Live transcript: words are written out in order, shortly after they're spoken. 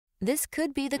This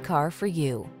could be the car for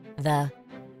you. The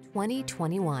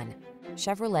 2021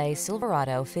 Chevrolet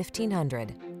Silverado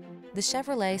 1500. The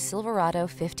Chevrolet Silverado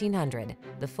 1500,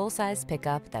 the full-size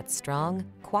pickup that's strong,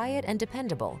 quiet, and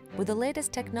dependable, with the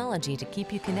latest technology to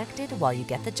keep you connected while you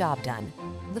get the job done.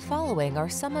 The following are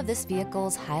some of this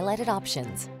vehicle's highlighted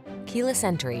options: keyless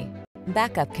entry,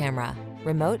 backup camera,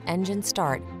 remote engine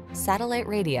start, satellite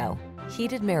radio,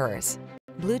 heated mirrors,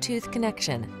 Bluetooth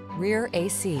connection, rear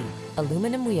AC,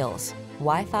 aluminum wheels,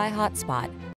 Wi-Fi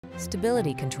hotspot,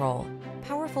 stability control.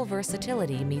 Powerful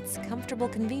versatility meets comfortable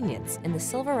convenience in the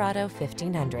Silverado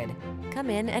 1500. Come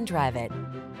in and drive it.